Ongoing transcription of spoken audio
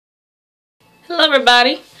Hello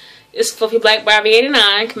everybody, it's Fluffy Black Barbie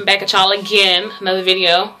 89 coming back at y'all again, another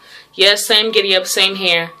video. Yes, same giddy up, same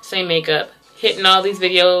hair, same makeup, hitting all these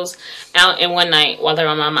videos out in one night while they're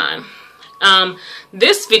on my mind.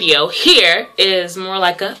 This video here is more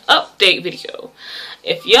like an update video.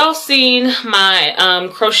 If y'all seen my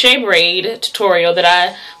crochet braid tutorial that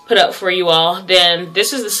I put up for you all, then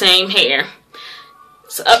this is the same hair.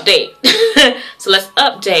 It's an update. So let's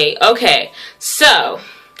update. Okay, so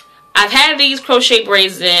I've had these crochet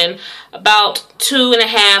braids in about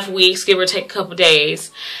 2.5 weeks, give or take a couple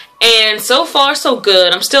days. And so far so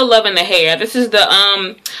good. I'm still loving the hair. This is the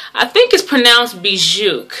I think it's pronounced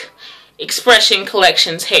Bijouk Expression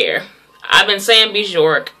Collections hair. I've been saying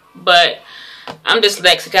Bijouk, but I'm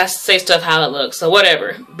dyslexic. I say stuff how it looks. So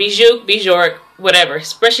whatever. Bijouk, whatever.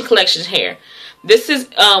 Expression Collections hair. This is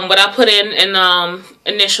what I put in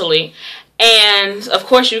initially. And of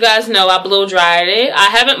course you guys know I blow dried it. I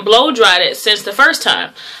haven't blow dried it since the first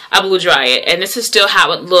time I blew dry it. And this is still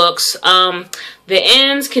how it looks. The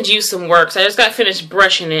ends could use some work. So I just got finished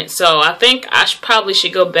brushing it. So I think I probably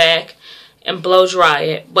should go back and blow dry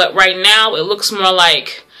it. But right now it looks more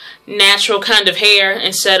like natural kind of hair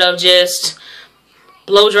instead of just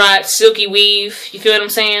blow dried silky weave. You feel what I'm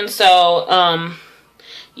saying? So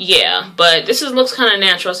yeah, but this looks kind of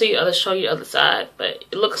natural. I'll show you the other side, but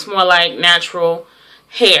it looks more like natural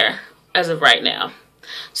hair as of right now.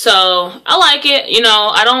 So I like it. You know,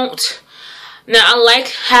 I like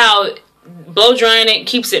how blow drying it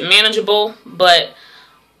keeps it manageable, but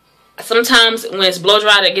sometimes when it's blow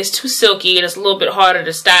dried it gets too silky and it's a little bit harder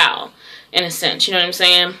to style in a sense. You know what I'm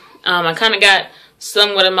saying? I kind of got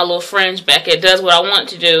somewhat of my little fringe back. It does what I want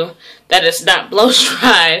to do, that it's not blow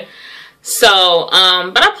dried. So,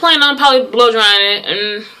 but I plan on probably blow drying it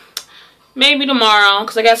and maybe tomorrow,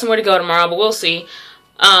 because I got somewhere to go tomorrow, but we'll see.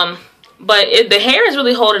 But the hair is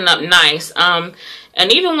really holding up nice. And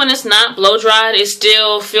even when it's not blow dried, it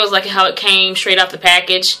still feels like how it came straight off the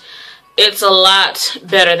package. It's a lot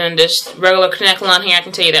better than just regular neckline hair, I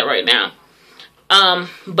can tell you that right now.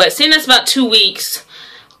 But seeing it's about 2 weeks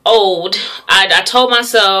old, I told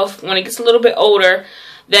myself when it gets a little bit older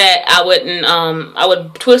that I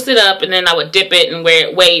would twist it up and then I would dip it and wear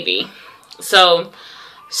it wavy. So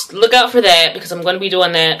look out for that, because I'm going to be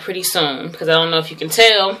doing that pretty soon, because I don't know if you can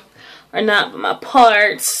tell or not, but my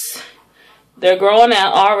parts, they're growing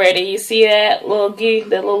out already. You see that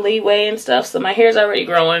little leeway and stuff? So my hair's already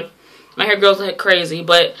growing. My hair grows like crazy,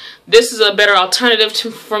 but this is a better alternative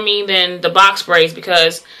for me than the box braids,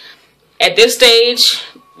 because at this stage,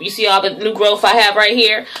 you see all the new growth I have right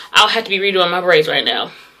here, I'll have to be redoing my braids right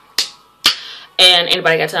now. And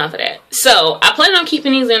anybody got time for that? So I plan on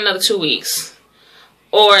keeping these in another 2 weeks,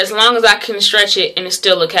 or as long as I can stretch it and it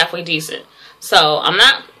still look halfway decent. So I'm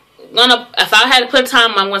not gonna, if I had to put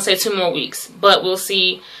time, I'm gonna say 2 more weeks, but we'll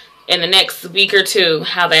see in the next week or two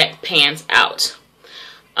how that pans out.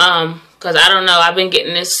 Because I don't know, I've been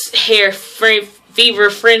getting this hair fever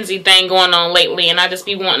frenzy thing going on lately, and I just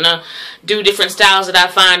be wanting to do different styles that I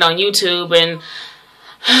find on YouTube, and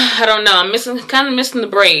I don't know, I'm kind of missing the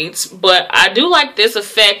braids, but I do like this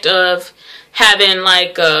effect of having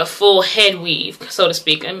like a full head weave, so to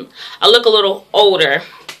speak. And I look a little older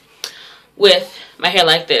with my hair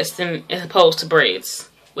like this than as opposed to braids.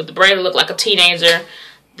 With the braid I look like a teenager.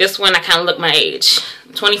 This one I kind of look my age.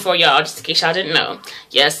 I'm 24, y'all, just in case y'all didn't know.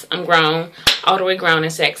 Yes, I'm grown, all the way grown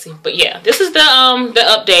and sexy. But yeah, this is the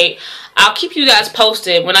update. I'll keep you guys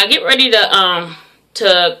posted when I get ready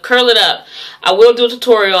to curl it up. I will do a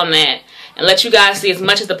tutorial on that and let you guys see as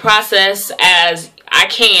much of the process as I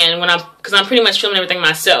can because I'm pretty much filming everything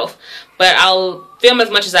myself. But I'll film as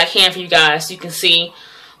much as I can for you guys so you can see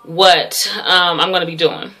what I'm going to be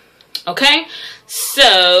doing. Okay,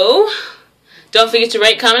 so don't forget to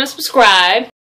rate, comment, and subscribe.